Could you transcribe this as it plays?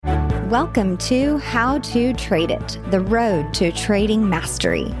Welcome to How to Trade It, the road to trading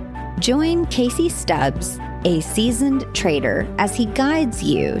mastery. Join Casey Stubbs, a seasoned trader, as he guides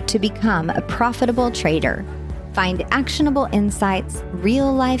you to become a profitable trader. Find actionable insights,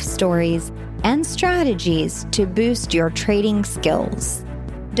 real-life stories, and strategies to boost your trading skills.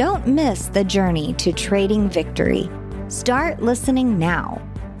 Don't miss the journey to trading victory. Start listening now.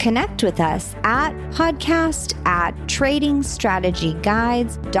 Connect with us at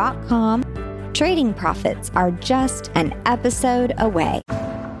podcast@tradingstrategyguides.com. Trading profits are just an episode away.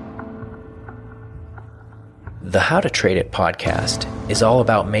 The How to Trade It podcast is all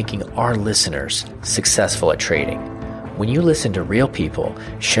about making our listeners successful at trading. When you listen to real people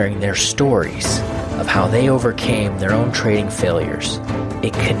sharing their stories of how they overcame their own trading failures,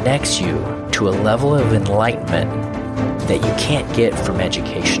 it connects you to a level of enlightenment that you can't get from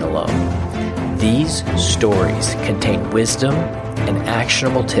education alone. These stories contain wisdom and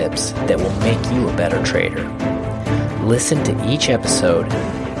actionable tips that will make you a better trader. Listen to each episode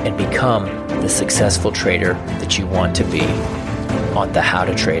and become the successful trader that you want to be on the How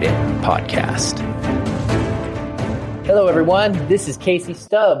to Trade It podcast. Hello, everyone. This is Casey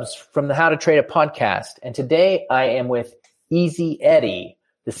Stubbs from the How to Trade It podcast. And today I am with Easy Eddie,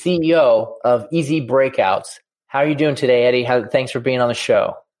 the CEO of Easy Breakouts. How are you doing today, Eddie? Thanks for being on the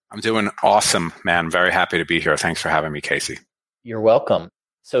show. I'm doing awesome, man. Very happy to be here. Thanks for having me, Casey. You're welcome.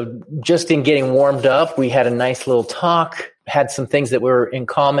 So just in getting warmed up, we had a nice little talk, had some things that were in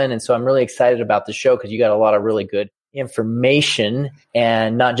common. And so I'm really excited about the show because you got a lot of really good information,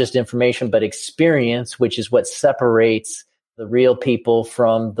 and not just information, but experience, which is what separates the real people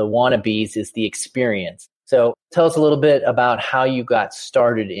from the wannabes, is the experience. So tell us a little bit about how you got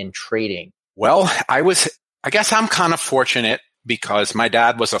started in trading. Well, I guess I'm kind of fortunate because my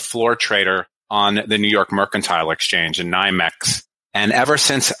dad was a floor trader on the New York Mercantile Exchange in NYMEX. And ever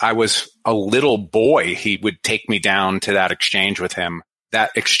since I was a little boy, he would take me down to that exchange with him. That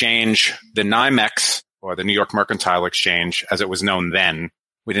exchange, the NYMEX, or the New York Mercantile Exchange, as it was known then,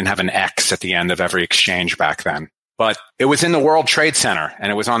 we didn't have an X at the end of every exchange back then. But it was in the World Trade Center,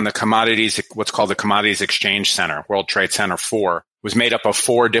 and it was on the commodities, what's called the Commodities Exchange Center. World Trade Center 4 was made up of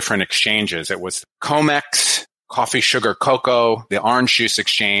 4 different exchanges. It was COMEX, Coffee, Sugar, Cocoa, the Orange Juice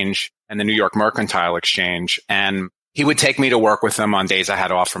Exchange, and the New York Mercantile Exchange. And he would take me to work with him on days I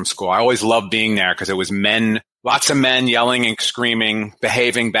had off from school. I always loved being there because it was lots of men yelling and screaming,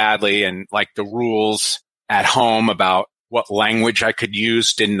 behaving badly, and like the rules at home about what language I could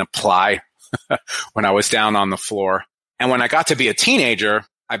use didn't apply when I was down on the floor. And when I got to be a teenager,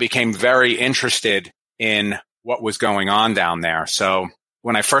 I became very interested in what was going on down there. So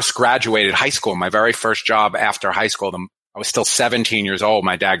when I first graduated high school, my very first job after high school, I was still 17 years old.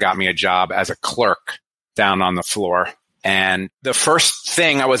 My dad got me a job as a clerk down on the floor. And the first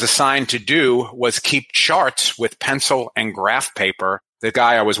thing I was assigned to do was keep charts with pencil and graph paper. The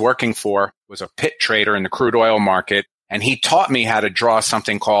guy I was working for was a pit trader in the crude oil market, and he taught me how to draw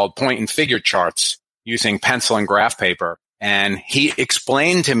something called point and figure charts using pencil and graph paper. And he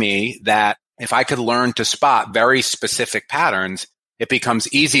explained to me that if I could learn to spot very specific patterns, it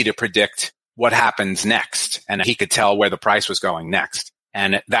becomes easy to predict what happens next. And he could tell where the price was going next.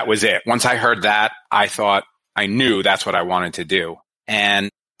 And that was it. Once I heard that, I knew that's what I wanted to do. And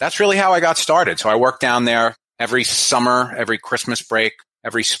that's really how I got started. So I worked down there every summer, every Christmas break,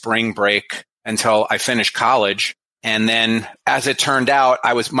 every spring break until I finished college. And then as it turned out,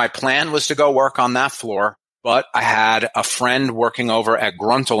 my plan was to go work on that floor, but I had a friend working over at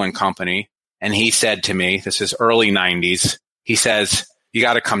Gruntel and Company. And he said to me, this is early 90s, he says, you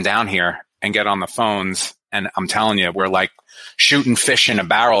got to come down here and get on the phones. And I'm telling you, we're like shooting fish in a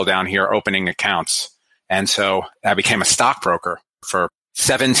barrel down here, opening accounts. And so I became a stockbroker for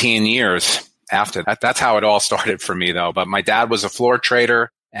 17 years after that. That's how it all started for me, though. But my dad was a floor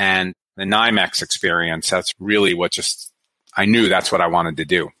trader, and the NYMEX experience, that's really I knew that's what I wanted to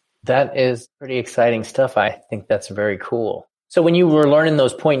do. That is pretty exciting stuff. I think that's very cool. So when you were learning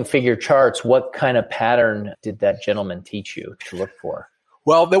those point and figure charts, what kind of pattern did that gentleman teach you to look for?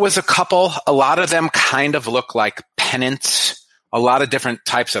 Well, there was a couple. A lot of them kind of look like pennants, a lot of different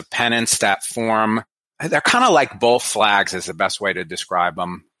types of pennants that form. They're kind of like bull flags is the best way to describe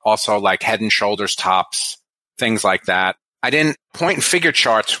them. Also like head and shoulders tops, things like that. Point and figure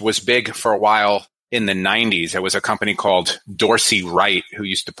charts was big for a while in the 90s. There was a company called Dorsey Wright who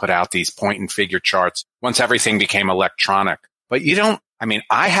used to put out these point and figure charts once everything became electronic. But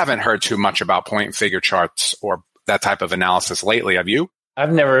I haven't heard too much about point and figure charts or that type of analysis lately. Have you?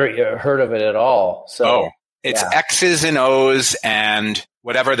 I've never heard of it at all. It's X's and O's and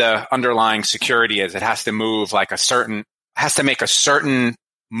whatever the underlying security is. It has to move like has to make a certain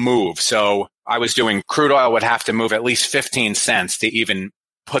move. So I was doing crude oil would have to move at least 15 cents to even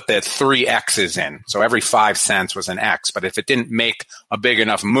put the 3 X's in. So every 5 cents was an X. But if it didn't make a big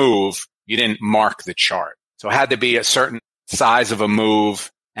enough move, you didn't mark the chart. So it had to be a certain size of a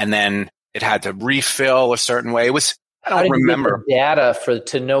move, and then it had to refill a certain way. It was, I don't remember. Data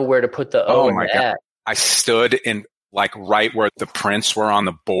to know where to put the O and the X. I stood in like right where the prints were on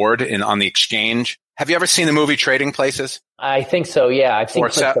the board on the exchange. Have you ever seen the movie Trading Places? I think so, yeah. I've seen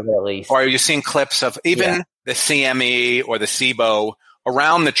clips of it at least. Or have you seen clips of even the CME or the SIBO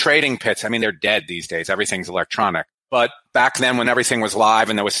around the trading pits? I mean, they're dead these days. Everything's electronic. But back then when everything was live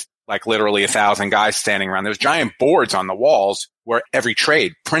and there was like literally 1,000 guys standing around, there was giant boards on the walls where every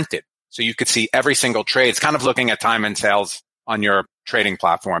trade printed. So you could see every single trade. It's kind of looking at time and sales on your trading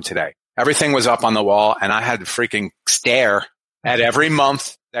platform today. Everything was up on the wall, and I had to freaking stare at every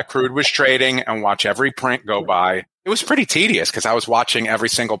month that crude was trading and watch every print go by. It was pretty tedious because I was watching every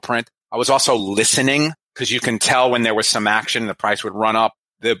single print. I was also listening because you can tell when there was some action, the price would run up.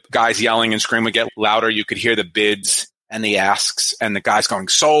 The guys yelling and screaming would get louder. You could hear the bids and the asks and the guys going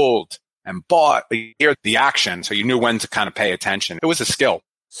sold and bought. You hear the action, so you knew when to kind of pay attention. It was a skill.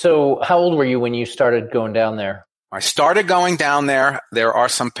 So how old were you when you started going down there? I started going down there. There are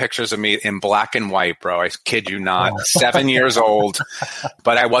some pictures of me in black and white, bro. I kid you not. 7 years old.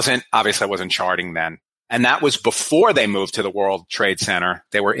 But obviously I wasn't charting then. And that was before they moved to the World Trade Center.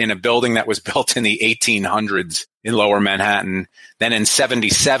 They were in a building that was built in the 1800s in Lower Manhattan. Then in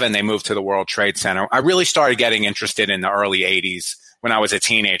 77, they moved to the World Trade Center. I really started getting interested in the early 80s when I was a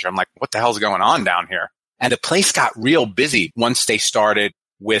teenager. I'm like, what the hell's going on down here? And the place got real busy once they started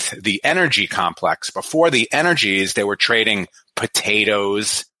with the energy complex. Before the energies, they were trading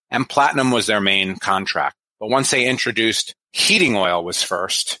potatoes, and platinum was their main contract. But once they introduced heating oil was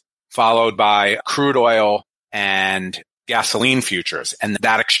first, followed by crude oil and gasoline futures. And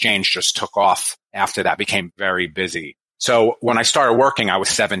that exchange just took off after that, became very busy. So when I started working, I was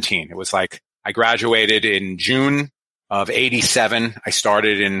 17. It was like I graduated in June of 87. I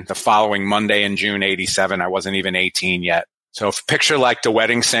started in the following Monday in June 87. I wasn't even 18 yet. So picture like the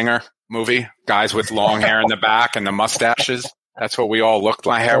Wedding Singer movie, guys with long hair in the back and the mustaches. That's what we all looked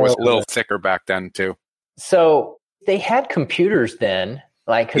like. My hair was a little thicker back then too. So they had computers then.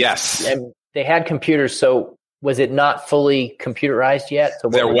 Yes. They had computers. So was it not fully computerized yet? So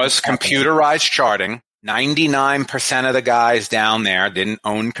there was computerized charting. 99% of the guys down there didn't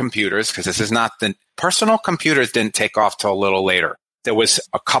own computers because this is not the personal computers didn't take off till a little later. There was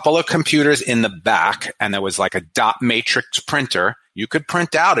a couple of computers in the back, and there was like a dot matrix printer. You could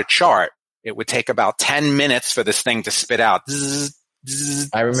print out a chart. It would take about 10 minutes for this thing to spit out.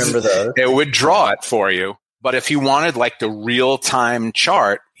 I remember those. It would draw it for you. But if you wanted like the real-time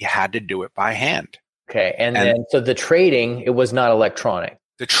chart, you had to do it by hand. Okay. And then, so the trading, it was not electronic.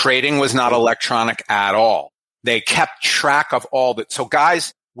 The trading was not electronic at all. They kept track of all that. So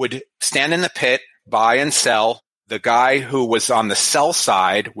guys would stand in the pit, buy and sell. The guy who was on the sell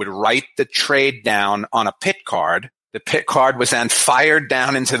side would write the trade down on a pit card. The pit card was then fired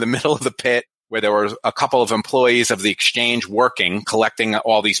down into the middle of the pit where there were a couple of employees of the exchange working, collecting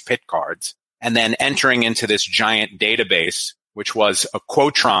all these pit cards, and then entering into this giant database, which was a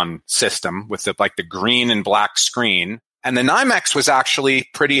Quotron system with the green and black screen. And the NYMEX was actually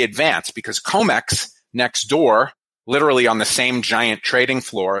pretty advanced because COMEX next door, literally on the same giant trading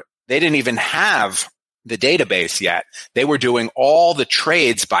floor, they didn't even have the database yet. They were doing all the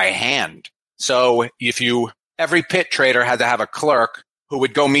trades by hand. So every pit trader had to have a clerk who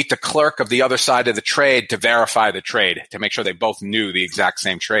would go meet the clerk of the other side of the trade to verify the trade, to make sure they both knew the exact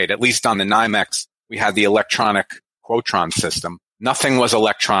same trade. At least on the NYMEX, we had the electronic Quotron system. Nothing was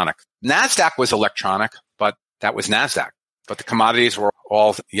electronic. NASDAQ was electronic, but that was NASDAQ. But the commodities were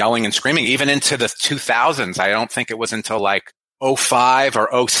all yelling and screaming, even into the 2000s. I don't think it was until like 05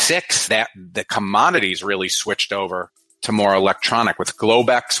 or 06 that the commodities really switched over to more electronic. With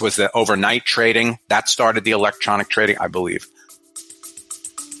Globex was the overnight trading. That started the electronic trading, I believe.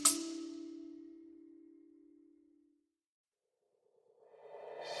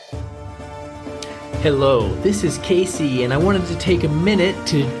 Hello, this is Casey, and I wanted to take a minute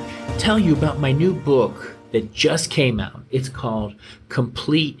to tell you about my new book that just came out. It's called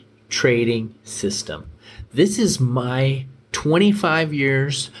Complete Trading System. This is my 25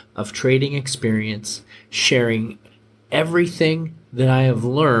 years of trading experience, sharing everything that I have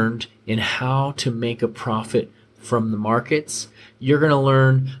learned in how to make a profit from the markets. You're going to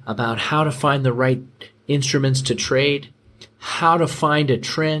learn about how to find the right instruments to trade, how to find a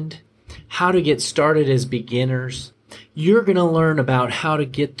trend, how to get started as beginners. You're going to learn about how to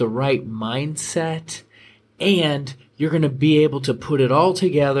get the right mindset, and you're going to be able to put it all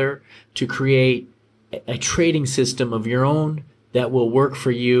together to create a trading system of your own that will work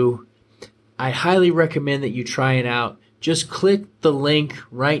for you. I highly recommend that you try it out. Just click the link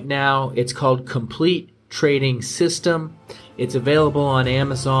right now. It's called Complete Trading System. It's available on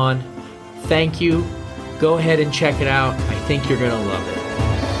Amazon. Thank you. Go ahead and check it out. I think you're going to love it.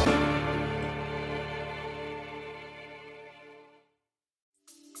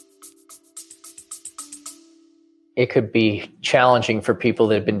 It could be challenging for people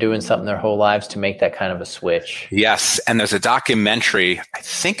that have been doing something their whole lives to make that kind of a switch. Yes. And there's a documentary, I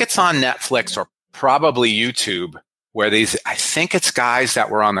think it's on Netflix or probably YouTube, where I think it's guys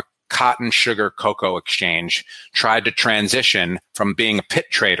that were on the cotton, sugar, cocoa exchange, tried to transition from being pit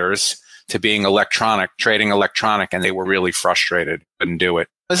traders to being trading electronic, and they were really frustrated, couldn't do it.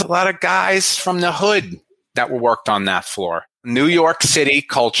 There's a lot of guys from the hood that were worked on that floor. New York City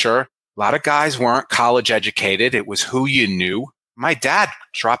culture. A lot of guys weren't college educated. It was who you knew. My dad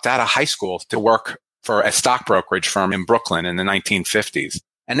dropped out of high school to work for a stock brokerage firm in Brooklyn in the 1950s.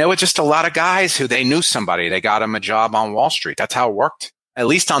 And there were just a lot of guys who they knew somebody. They got him a job on Wall Street. That's how it worked. At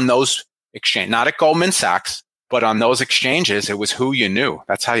least on those exchanges, not at Goldman Sachs, but on those exchanges, it was who you knew.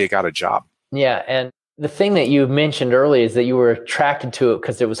 That's how you got a job. Yeah. And the thing that you mentioned earlier is that you were attracted to it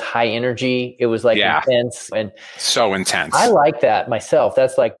because it was high energy. It was intense and so intense. I like that myself.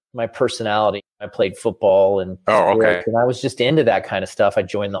 That's like my personality. I played football and sports, and I was just into that kind of stuff. I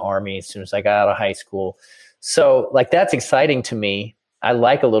joined the Army as soon as I got out of high school. So that's exciting to me. I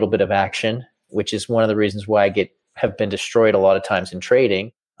like a little bit of action, which is one of the reasons why I have been destroyed a lot of times in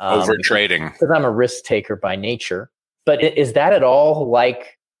trading. Over trading. Because I'm a risk taker by nature. But is that at all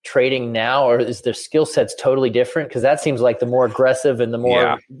like trading now, or is their skill sets totally different? Because that seems like the more aggressive and the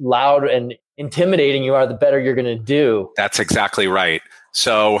more loud and intimidating you are, the better you're going to do. That's exactly right.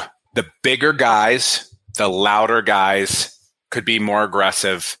 So the bigger guys, the louder guys could be more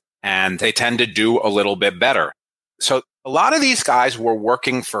aggressive, and they tend to do a little bit better. So a lot of these guys were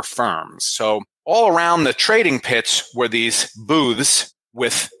working for firms. So all around the trading pits were these booths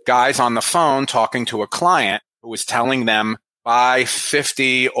with guys on the phone talking to a client who was telling them, buy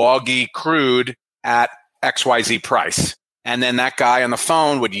 50 Augie crude at XYZ price. And then that guy on the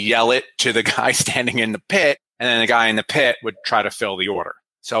phone would yell it to the guy standing in the pit, and then the guy in the pit would try to fill the order.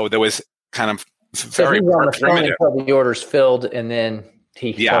 So there was kind of very primitive. Until the order's filled, and then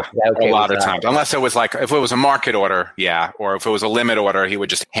a lot of times. Unless it was if it was a market order, or if it was a limit order, he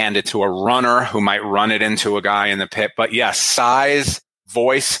would just hand it to a runner who might run it into a guy in the pit. But yes, size,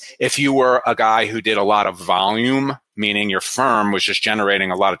 voice. If you were a guy who did a lot of volume, meaning your firm was just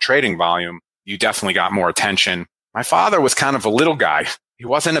generating a lot of trading volume, you definitely got more attention. My father was kind of a little guy. He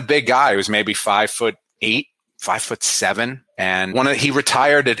wasn't a big guy. He was maybe 5'8", 5'7", and he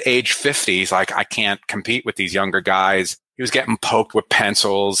retired at age 50. He's like, I can't compete with these younger guys. He was getting poked with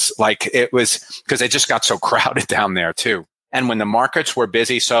pencils. It was because they just got so crowded down there too. And when the markets were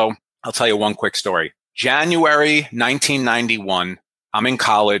busy, so I'll tell you one quick story. January 1991, I'm in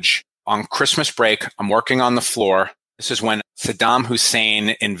college on Christmas break. I'm working on the floor. This is when Saddam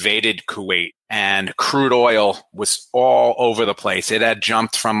Hussein invaded Kuwait, and crude oil was all over the place. It had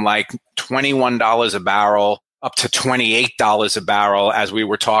jumped from $21 a barrel up to $28 a barrel as we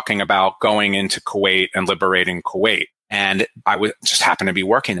were talking about going into Kuwait and liberating Kuwait. And I just happened to be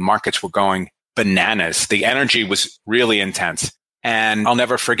working. The markets were going bananas. The energy was really intense. And I'll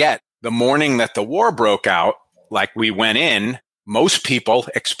never forget the morning that the war broke out, we went in, most people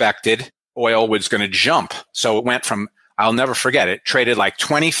expected oil was going to jump. So it went from, I'll never forget it, traded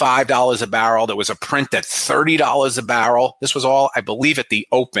 $25 a barrel. There was a print at $30 a barrel. This was all, I believe, at the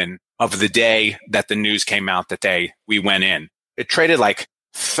open of the day that the news came out that day we went in. It traded $35,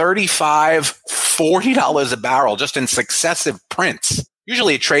 $40 a barrel just in successive prints.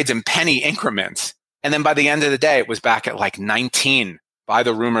 Usually it trades in penny increments. And then by the end of the day, it was back at 19. Buy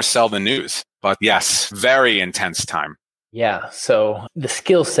the rumor, sell the news. But yes, very intense time. Yeah. So the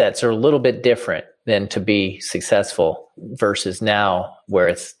skill sets are a little bit different than to be successful versus now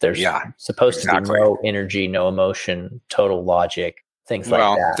where there's supposed to be no energy, no emotion, total logic, things like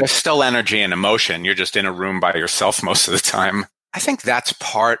that. Well, there's still energy and emotion. You're just in a room by yourself most of the time. I think that's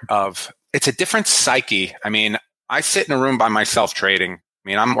part of, it's a different psyche. I mean, I sit in a room by myself trading. I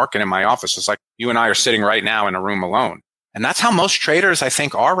mean, I'm working in my office. It's like you and I are sitting right now in a room alone. And that's how most traders, I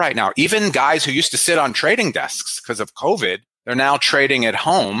think, are right now. Even guys who used to sit on trading desks because of COVID, they're now trading at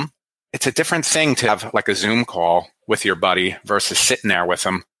home. It's a different thing to have a Zoom call with your buddy versus sitting there with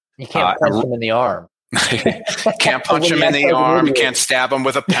him. You can't punch him in the arm. Can't punch him in the arm. You can't stab him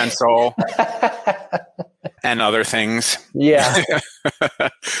with a pencil. and other things. Yeah.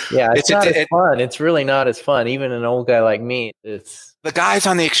 Yeah. It's not as fun. It's really not as fun. Even an old guy like me, it's the guys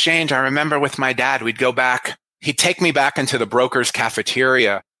on the exchange. I remember with my dad, we'd go back. He'd take me back into the broker's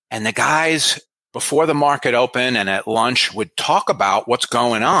cafeteria, and the guys before the market open and at lunch would talk about what's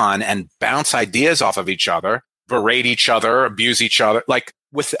going on and bounce ideas off of each other, berate each other, abuse each other, like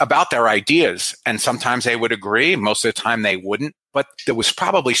about their ideas. And sometimes they would agree. Most of the time they wouldn't. But there was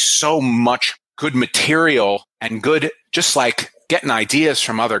probably so much good material and good, just like getting ideas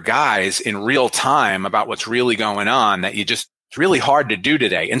from other guys in real time about what's really going on that it's really hard to do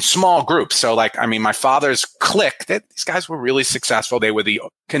today in small groups. So my father's clique, these guys were really successful. They were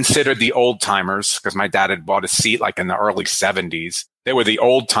considered the old timers because my dad had bought a seat like in the early 70s. They were the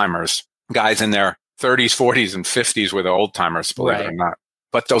old timers. Guys in their 30s, 40s, and 50s were the old timers, believe it or not.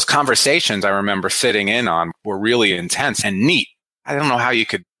 But those conversations I remember sitting in on were really intense and neat. I don't know how you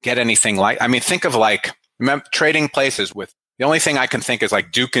could get anything think of trading places with, the only thing I can think is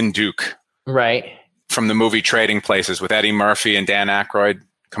like Duke and Duke. Right. From the movie Trading Places with Eddie Murphy and Dan Aykroyd.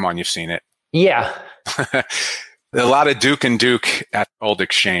 Come on, you've seen it. Yeah. A lot of Duke and Duke at Old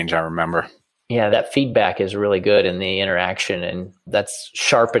Exchange, I remember. Yeah, that feedback is really good in the interaction, and that's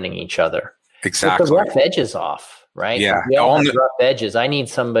sharpening each other. Exactly. With the rough edges off, right? Yeah. We all have rough edges. I need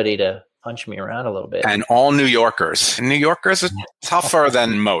somebody to punch me around a little bit. And all New Yorkers. New Yorkers are tougher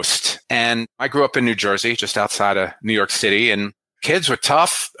than most. And I grew up in New Jersey, just outside of New York City, and kids were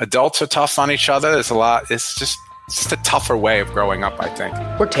tough. Adults are tough on each other. It's just a tougher way of growing up, I think.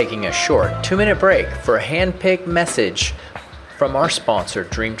 We're taking a short 2-minute break for a hand-picked message from our sponsor,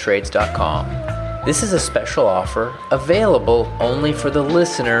 DreamTrades.com. This is a special offer available only for the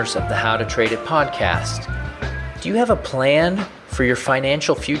listeners of the How to Trade It podcast. Do you have a plan for your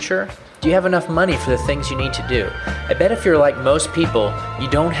financial future? Do you have enough money for the things you need to do? I bet if you're like most people, you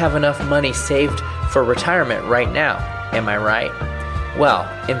don't have enough money saved for retirement right now. Am I right? Well,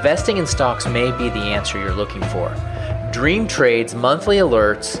 investing in stocks may be the answer you're looking for. Dream Trade's monthly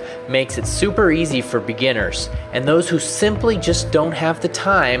alerts makes it super easy for beginners and those who simply just don't have the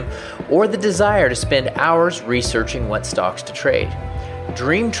time or the desire to spend hours researching what stocks to trade.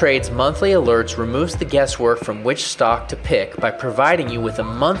 Dream Trade's monthly alerts removes the guesswork from which stock to pick by providing you with a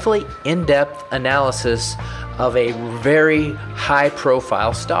monthly in-depth analysis of a very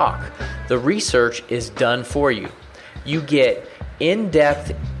high-profile stock. The research is done for you. You get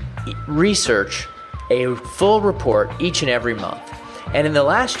in-depth research, a full report each and every month. And in the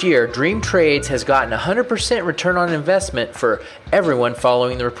last year, Dream Trades has gotten 100% return on investment for everyone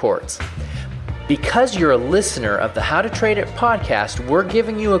following the reports. Because you're a listener of the How to Trade It podcast, we're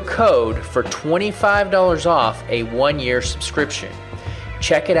giving you a code for $25 off a 1-year subscription.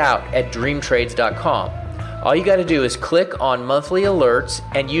 Check it out at dreamtrades.com. All you got to do is click on monthly alerts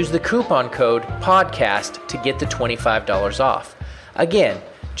and use the coupon code podcast to get the $25 off. Again,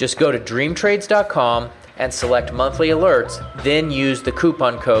 just go to dreamtrades.com and select monthly alerts, then use the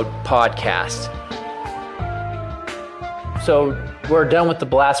coupon code podcast. So we're done with the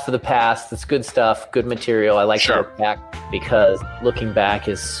blast for the past. It's good stuff, good material. I like to look back because looking back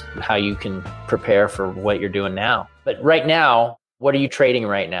is how you can prepare for what you're doing now. But right now, what are you trading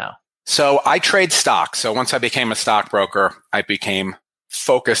right now? So I trade stocks. So once I became a stockbroker, I became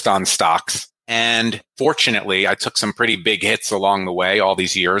focused on stocks. And fortunately, I took some pretty big hits along the way, all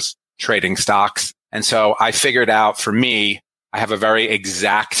these years trading stocks. And so I figured out for me, I have a very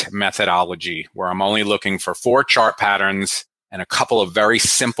exact methodology where I'm only looking for 4 chart patterns and a couple of very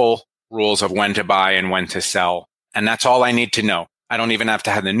simple rules of when to buy and when to sell. And that's all I need to know. I don't even have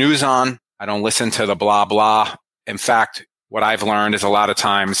to have the news on. I don't listen to the blah, blah. In fact, what I've learned is a lot of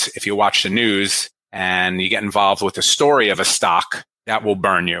times if you watch the news and you get involved with the story of a stock, that will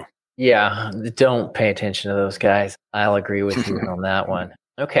burn you. Yeah, don't pay attention to those guys. I'll agree with you on that one.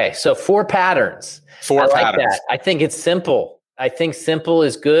 Okay, so 4 patterns. 4 patterns. Like that. I think it's simple. I think simple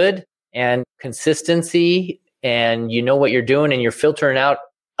is good, and consistency, and you know what you're doing, and you're filtering out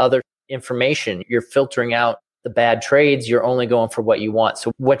other information. You're filtering out the bad trades. You're only going for what you want.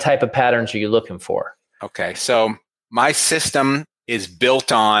 So what type of patterns are you looking for? Okay, so my system is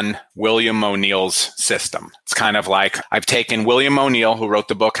built on William O'Neill's system. It's kind of like I've taken William O'Neill, who wrote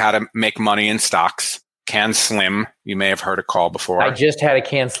the book, How to Make Money in Stocks, Can Slim. You may have heard a call before. I just had a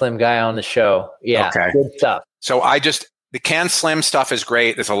Can Slim guy on the show. Yeah, okay. Good stuff. So the Can Slim stuff is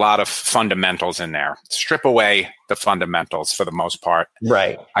great. There's a lot of fundamentals in there. Strip away the fundamentals for the most part.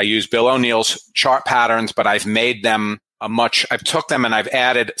 Right. I use Bill O'Neill's chart patterns, but I've made them I've took them and I've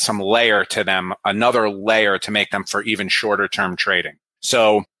added some layer to them, another layer to make them for even shorter term trading.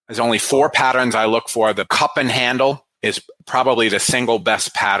 So there's only 4 patterns I look for. The cup and handle is probably the single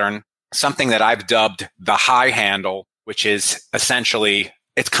best pattern something that I've dubbed the high handle, which is essentially,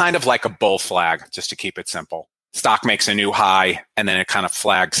 it's kind of like a bull flag, just to keep it simple. Stock makes a new high and then it kind of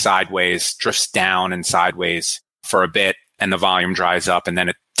flags sideways, drifts down and sideways for a bit, and the volume dries up and then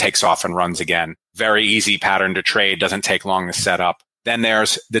it takes off and runs again. Very easy pattern to trade, doesn't take long to set up. Then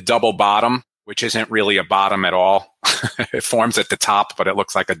there's the double bottom, which isn't really a bottom at all. It forms at the top, but it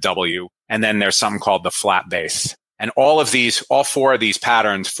looks like a W. And then there's something called the flat base. And all four of these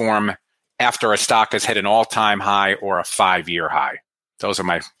patterns form after a stock has hit an all-time high or a 5-year high. Those are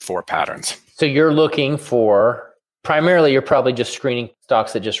my 4 patterns. So you're looking for, primarily you're probably just screening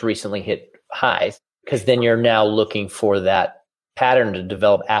stocks that just recently hit highs, because then you're now looking for that pattern to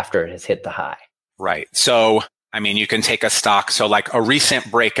develop after it has hit the high. Right. So, I mean, you can take a stock. So like a recent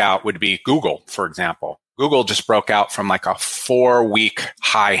breakout would be Google, for example. Google just broke out from like a 4-week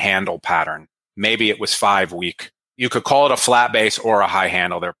high handle pattern. Maybe it was 5-week. You could call it a flat base or a high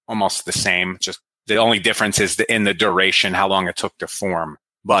handle. They're almost the same. Just the only difference is in the duration, how long it took to form.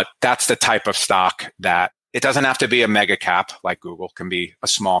 But that's the type of stock that it doesn't have to be a mega cap like Google, can be a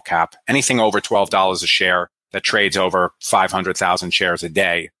small cap. Anything over $12 a share that trades over 500,000 shares a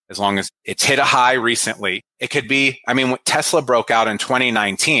day, as long as it's hit a high recently. It could be, I mean, when Tesla broke out in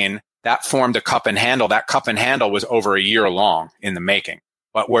 2019, that formed a cup and handle. That cup and handle was over a year long in the making.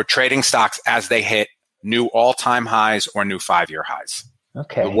 But we're trading stocks as they hit new all-time highs or new 5-year highs.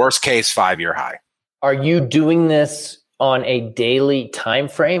 Okay. The worst case, 5-year high. Are you doing this on a daily time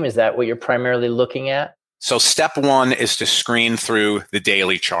frame? Is that what you're primarily looking at? So step 1 is to screen through the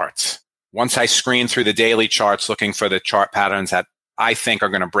daily charts. Once I screen through the daily charts looking for the chart patterns that I think are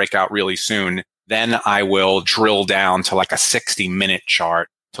going to break out really soon, then I will drill down to like a 60-minute chart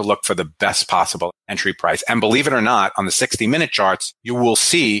to look for the best possible entry price. And believe it or not, on the 60-minute charts, you will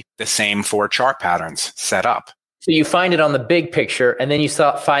see the same 4 chart patterns set up. So you find it on the big picture, and then you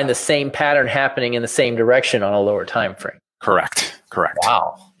find the same pattern happening in the same direction on a lower time frame. Correct.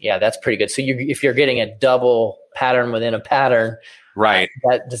 Wow. Yeah, that's pretty good. So if you're getting a double pattern within a pattern, right?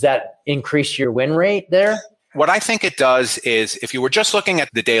 Does that increase your win rate there? What I think it does is if you were just looking at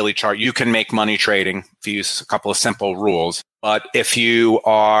the daily chart, you can make money trading if you use a couple of simple rules. But if you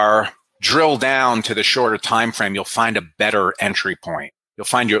are drill down to the shorter time frame, you'll find a better entry point. You'll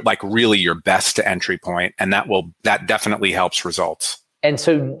find your best entry point, and that definitely helps results. And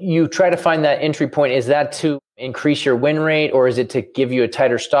so you try to find that entry point. Is that to increase your win rate, or is it to give you a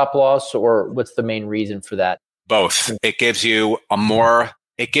tighter stop loss, or what's the main reason for that? Both. It gives you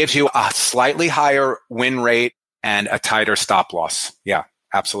a slightly higher win rate and a tighter stop loss. Yeah,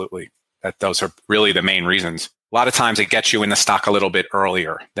 absolutely. Those are really the main reasons. A lot of times it gets you in the stock a little bit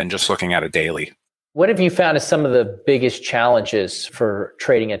earlier than just looking at a daily. What have you found as some of the biggest challenges for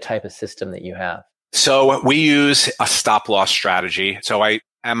trading a type of system that you have? So we use a stop loss strategy. So I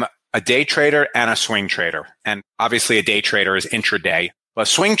am a day trader and a swing trader. And obviously a day trader is intraday, but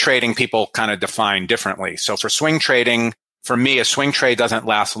swing trading people kind of define differently. So for swing trading, for me, a swing trade doesn't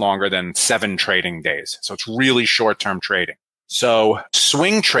last longer than 7 trading days. So it's really short-term trading. So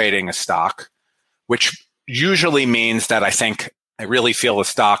swing trading a stock, which usually means that I really feel the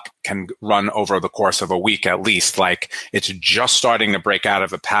stock can run over the course of a week at least, like it's just starting to break out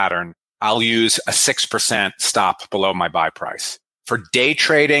of a pattern. I'll use a 6% stop below my buy price. For day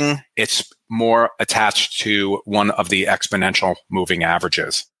trading, it's more attached to one of the exponential moving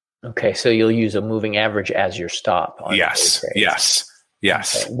averages. Okay, so you'll use a moving average as your stop on Yes.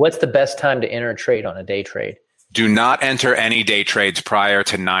 Okay. What's the best time to enter a trade on a day trade? Do not enter any day trades prior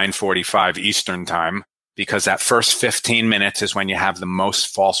to 9:45 Eastern time, because that first 15 minutes is when you have the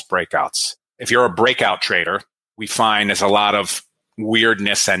most false breakouts. If you're a breakout trader, we find there's a lot of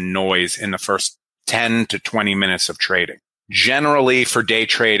weirdness and noise in the first 10 to 20 minutes of trading. Generally, for day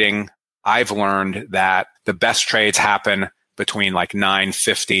trading, I've learned that the best trades happen between like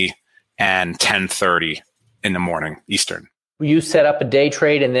 9:50 and 10:30 in the morning Eastern. You set up a day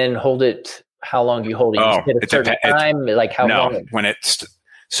trade and then hold it. How long do you hold it? You hit a certain time? Like how long?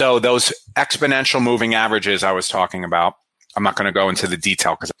 So those exponential moving averages I was talking about, I'm not going to go into the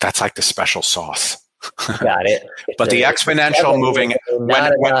detail because that's like the special sauce. Got it. But the exponential moving,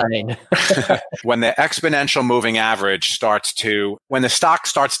 when the exponential moving average when the stock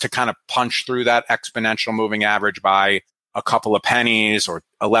starts to kind of punch through that exponential moving average by a couple of pennies or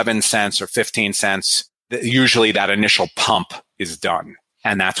 11 cents or 15 cents, usually that initial pump is done.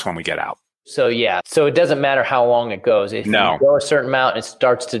 And that's when we get out. So it doesn't matter how long it goes. If you go a certain amount, it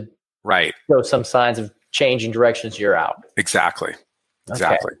starts to show some signs of changing directions, you're out. Exactly.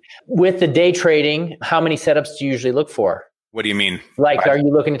 Okay. With the day trading, how many setups do you usually look for? What do you mean? Like, are you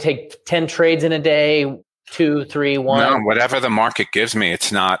looking to take 10 trades in a day, 2, 3, 1? No, whatever the market gives me.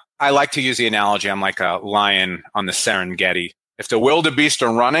 I like to use the analogy. I'm like a lion on the Serengeti. If the wildebeest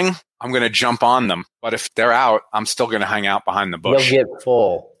are running, I'm going to jump on them. But if they're out, I'm still going to hang out behind the bush. You'll get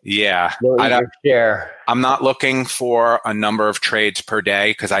full. Yeah. You'll eat your share. I'm not looking for a number of trades per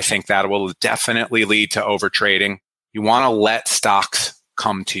day because I think that will definitely lead to over trading. You want to let stocks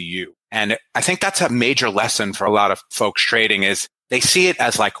come to you. And I think that's a major lesson for a lot of folks trading is they see it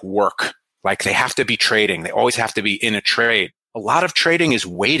as like work. Like they have to be trading. They always have to be in a trade. A lot of trading is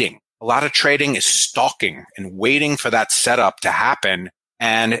waiting. A lot of trading is stalking and waiting for that setup to happen.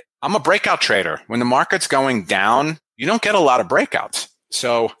 And I'm a breakout trader. When the market's going down, you don't get a lot of breakouts.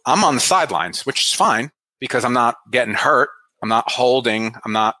 So I'm on the sidelines, which is fine because I'm not getting hurt. I'm not holding.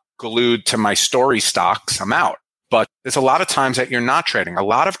 I'm not glued to my story stocks. I'm out. But there's a lot of times that you're not trading. A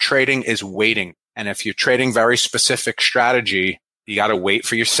lot of trading is waiting. And if you're trading very specific strategy, you got to wait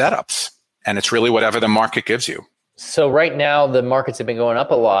for your setups. And it's really whatever the market gives you. So right now, the markets have been going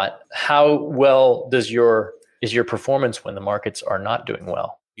up a lot. How well is your performance when the markets are not doing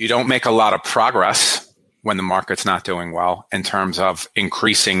well? You don't make a lot of progress when the market's not doing well in terms of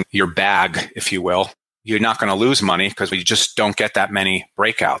increasing your bag, if you will. You're not going to lose money because we just don't get that many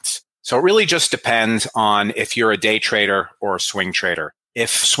breakouts. So it really just depends on if you're a day trader or a swing trader.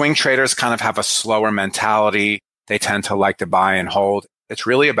 If swing traders kind of have a slower mentality, they tend to like to buy and hold. It's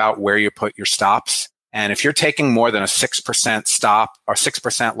really about where you put your stops. And if you're taking more than a 6% stop or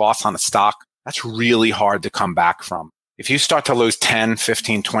 6% loss on a stock, that's really hard to come back from. If you start to lose 10,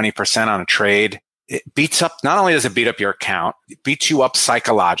 15, 20% on a trade, it beats up, not only does it beat up your account, it beats you up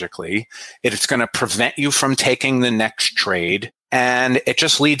psychologically. It's going to prevent you from taking the next trade. And it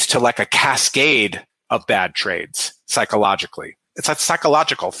just leads to like a cascade of bad trades psychologically. It's a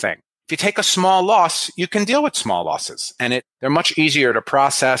psychological thing. If you take a small loss, you can deal with small losses and they're much easier to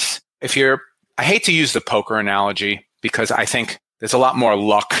process. I hate to use the poker analogy because I think there's a lot more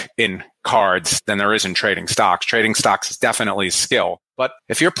luck in cards than there is in trading stocks. Trading stocks is definitely a skill. But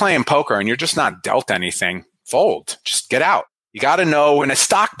if you're playing poker and you're just not dealt anything, fold. Just get out. You got to know when a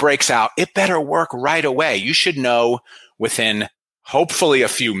stock breaks out, it better work right away. You should know within hopefully a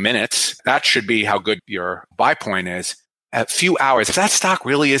few minutes. That should be how good your buy point is. A few hours. If that stock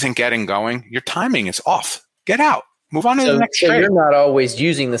really isn't getting going, your timing is off. Get out. Move on to the next trade. So you're not always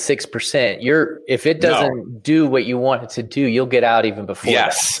using the 6%. If it doesn't do what you want it to do, you'll get out even before.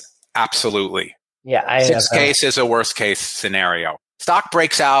 Yes, absolutely. Yeah, Sixth case is a worst case scenario. Stock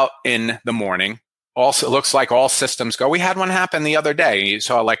breaks out in the morning. Also, it looks like all systems go. We had one happen the other day. You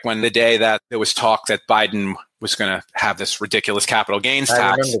saw like when the day that there was talk that Biden was going to have this ridiculous capital gains tax.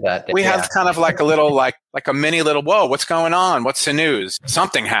 I remember that. We had kind of like a little, like a mini little, whoa, what's going on? What's the news?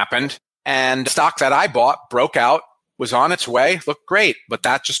 Something happened. And stock that I bought broke out, was on its way, looked great, but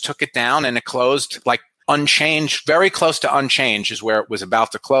that just took it down and it closed like unchanged, very close to unchanged is where it was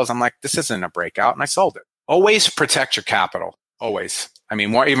about to close. I'm like, this isn't a breakout, and I sold it. Always protect your capital. Always. I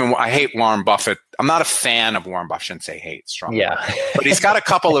mean, I hate Warren Buffett. I'm not a fan of Warren Buffett. I shouldn't say hate, strong. Yeah. But he's got a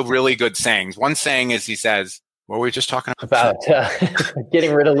couple of really good sayings. One saying is he says, what were we just talking about?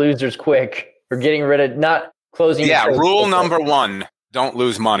 Getting rid of losers quick or getting rid of not closing. Yeah. Rule number 1, don't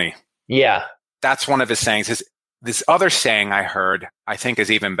lose money. Yeah. That's one of his sayings. This other saying I heard, I think is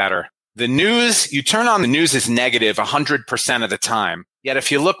even better. The news, you turn on the news is negative 100% of the time. Yet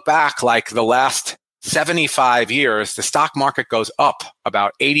if you look back like the last 75 years, the stock market goes up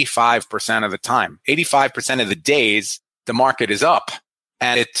about 85% of the time. 85% of the days, the market is up.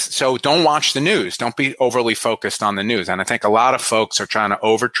 And so don't watch the news. Don't be overly focused on the news. And I think a lot of folks are trying to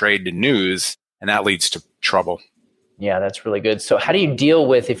overtrade the news, and that leads to trouble. Yeah, that's really good. So how do you deal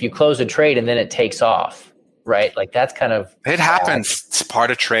with if you close a trade and then it takes off? Right? Like that's kind of... It happens. It's part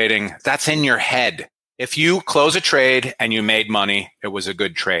of trading. That's in your head. If you close a trade and you made money, it was a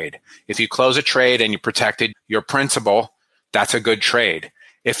good trade. If you close a trade and you protected your principal, that's a good trade.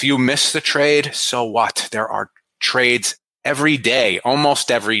 If you miss the trade, so what? There are trades every day,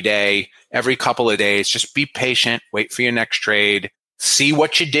 almost every day, every couple of days. Just be patient. Wait for your next trade. See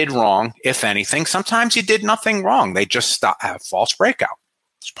what you did wrong, if anything. Sometimes you did nothing wrong. They just have a false breakout.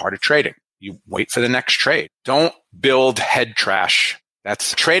 It's part of trading. You wait for the next trade. Don't build head trash.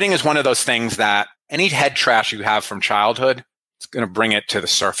 Trading is one of those things that any head trash you have from childhood, it's going to bring it to the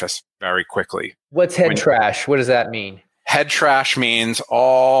surface very quickly. What's head trash? What does that mean? Head trash means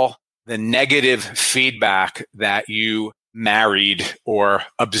all the negative feedback that you married or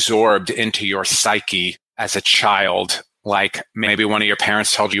absorbed into your psyche as a child. Like maybe one of your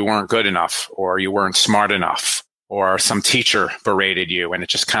parents told you weren't good enough or you weren't smart enough, or some teacher berated you and it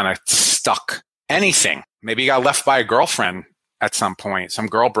just kind of stuck. Anything. Maybe you got left by a girlfriend at some point. Some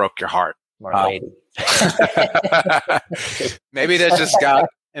girl broke your heart. Maybe they just got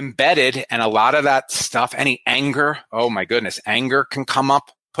embedded, and a lot of that stuff, any anger, oh my goodness, anger can come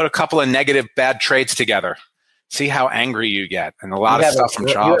up. Put a couple of negative bad trades together. See how angry you get. And a lot of stuff from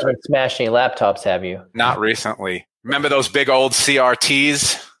childhood. You haven't smashed any laptops, have you? Not recently. Remember those big old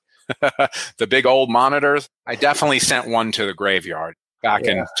CRTs? The big old monitors? I definitely sent one to the graveyard back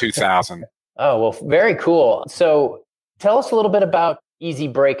in 2000. Oh, well, very cool. So tell us a little bit about Easy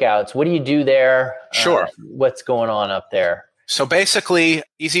Breakouts. What do you do there? Sure. What's going on up there? So basically,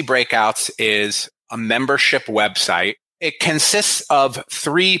 Easy Breakouts is a membership website. It consists of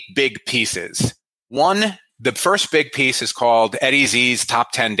 3 big pieces. One, the first big piece is called Eddie Z's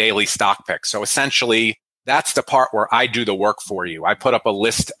Top 10 Daily Stock Picks. So essentially, that's the part where I do the work for you. I put up a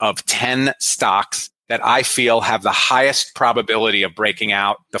list of 10 stocks that I feel have the highest probability of breaking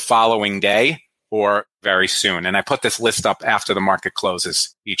out the following day or very soon. And I put this list up after the market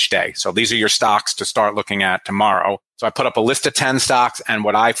closes each day. So these are your stocks to start looking at tomorrow. So I put up a list of 10 stocks and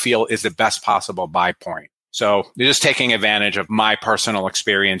what I feel is the best possible buy point. So you're just taking advantage of my personal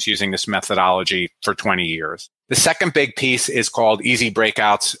experience using this methodology for 20 years. The second big piece is called Easy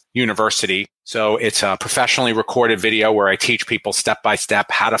Breakouts University. So it's a professionally recorded video where I teach people step by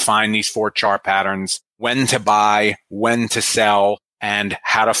step how to find these 4 chart patterns, when to buy, when to sell, and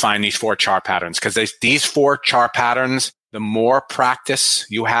how to find these 4 chart patterns. Because these 4 chart patterns, the more practice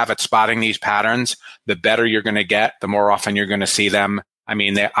you have at spotting these patterns, the better you're going to get, the more often you're going to see them. I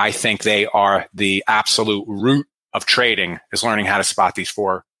mean, I think they are the absolute root of trading, is learning how to spot these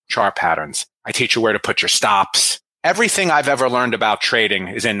 4 chart patterns. I teach you where to put your stops. Everything I've ever learned about trading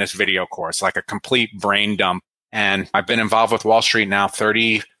is in this video course, like a complete brain dump. And I've been involved with Wall Street now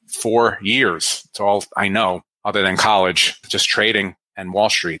 34 years. It's all I know other than college, just trading and Wall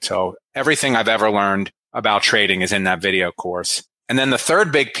Street. So everything I've ever learned about trading is in that video course. And then the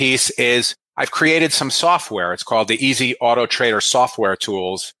third big piece is I've created some software. It's called the Easy Auto Trader software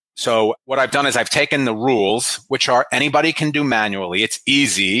tools. So what I've done is I've taken the rules, which are anybody can do manually. It's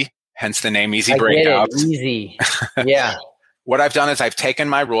easy, hence the name Easy Breakouts. Easy. Yeah. What I've done is I've taken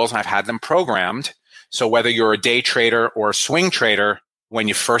my rules and I've had them programmed. So whether you're a day trader or a swing trader, when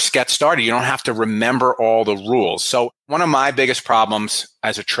you first get started, you don't have to remember all the rules. So one of my biggest problems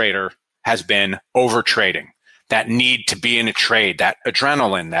as a trader has been over trading. That need to be in a trade, that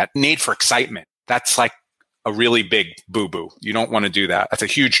adrenaline, that need for excitement. That's like a really big boo-boo. You don't want to do that. That's a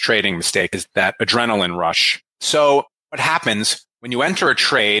huge trading mistake, is that adrenaline rush. So what happens when you enter a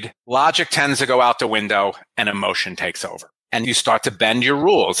trade, logic tends to go out the window and emotion takes over. And you start to bend your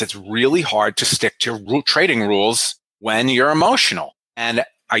rules. It's really hard to stick to trading rules when you're emotional. And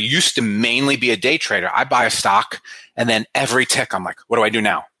I used to mainly be a day trader. I buy a stock and then every tick I'm like, what do I do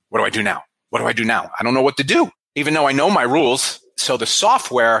now? What do I do now? What do I do now? I don't know what to do, even though I know my rules. So the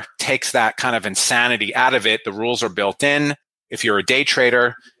software takes that kind of insanity out of it. The rules are built in. If you're a day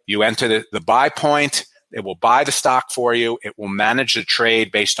trader, you enter the buy point. It will buy the stock for you. It will manage the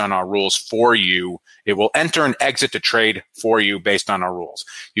trade based on our rules for you. It will enter and exit the trade for you based on our rules.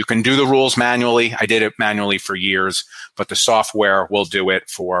 You can do the rules manually. I did it manually for years, but the software will do it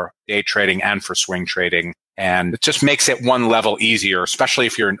for day trading and for swing trading. And it just makes it one level easier, especially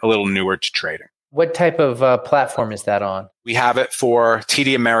if you're a little newer to trading. What type of platform is that on? We have it for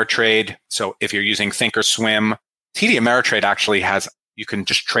TD Ameritrade. So if you're using Thinkorswim, TD Ameritrade actually has, you can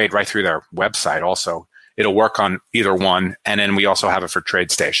just trade right through their website also. It'll work on either one. And then we also have it for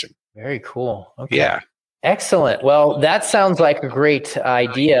TradeStation. Very cool. Okay. Yeah. Excellent. Well, that sounds like a great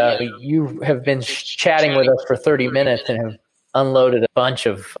idea. You have been chatting with us for 30 minutes and have unloaded a bunch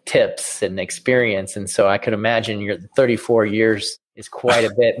of tips and experience. And so I could imagine your 34 years is quite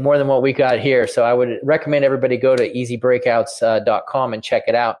a bit more than what we got here. So I would recommend everybody go to easybreakouts.com and check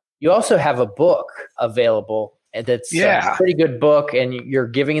it out. You also have a book available that's a pretty good book, and you're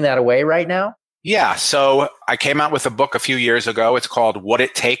giving that away right now? Yeah. So I came out with a book a few years ago. It's called What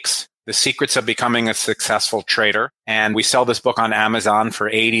It Takes: The Secrets of Becoming a Successful Trader. And we sell this book on Amazon for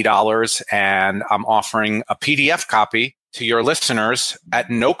 $80. And I'm offering a PDF copy to your listeners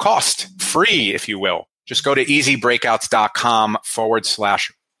at no cost, free, if you will. Just go to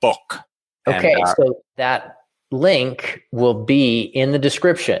easybreakouts.com/book. Okay. So that link will be in the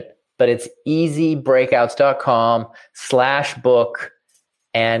description, but it's easybreakouts.com/book.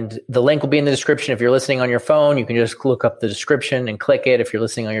 And the link will be in the description. If you're listening on your phone, you can just look up the description and click it. If you're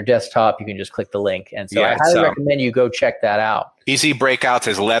listening on your desktop, you can just click the link. And so I highly recommend you go check that out. Easy Breakouts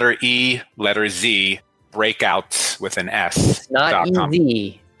is letter E, letter Z, breakouts with an S. Not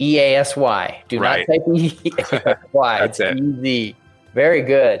easy, EASY. Do not type EASY. It's easy. Very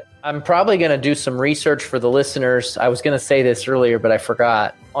good. I'm probably going to do some research for the listeners. I was going to say this earlier, but I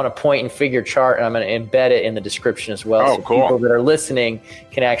forgot. on a point and figure chart, and I'm going to embed it in the description as well. So cool. People that are listening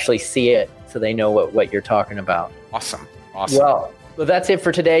can actually see it so they know what you're talking about. Awesome. Well, that's it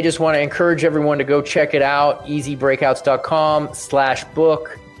for today. Just want to encourage everyone to go check it out,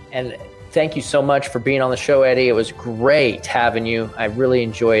 easybreakouts.com/book. And thank you so much for being on the show, Eddie. It was great having you. I really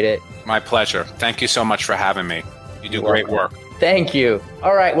enjoyed it. My pleasure. Thank you so much for having me. You do great work. Thank you.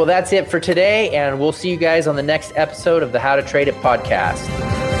 All right. Well, that's it for today. And we'll see you guys on the next episode of the How to Trade It podcast.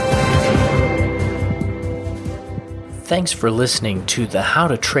 Thanks for listening to the How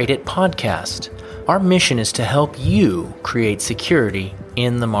to Trade It podcast. Our mission is to help you create security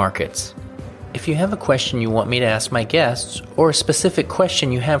in the markets. If you have a question you want me to ask my guests, or a specific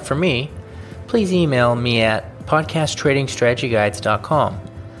question you have for me, please email me at podcasttradingstrategyguides.com.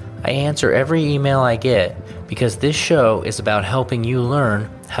 I answer every email I get because this show is about helping you learn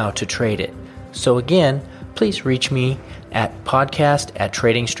how to trade it. So again, please reach me at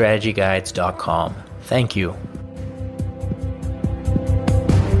podcast@tradingstrategyguides.com. Thank you.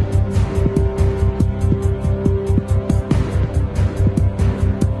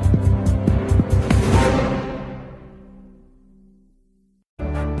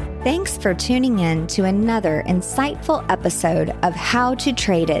 Thanks for tuning in to another insightful episode of How to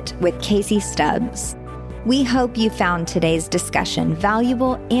Trade It with Casey Stubbs. We hope you found today's discussion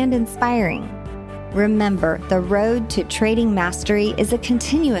valuable and inspiring. Remember, the road to trading mastery is a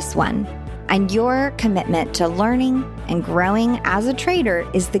continuous one, and your commitment to learning and growing as a trader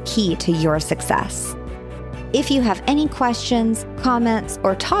is the key to your success. If you have any questions, comments,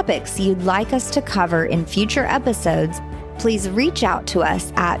 or topics you'd like us to cover in future episodes, please reach out to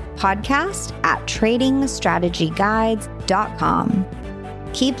us at podcast@tradingstrategyguides.com.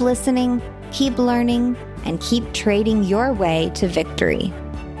 Keep listening, keep learning, and keep trading your way to victory.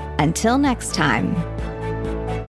 Until next time.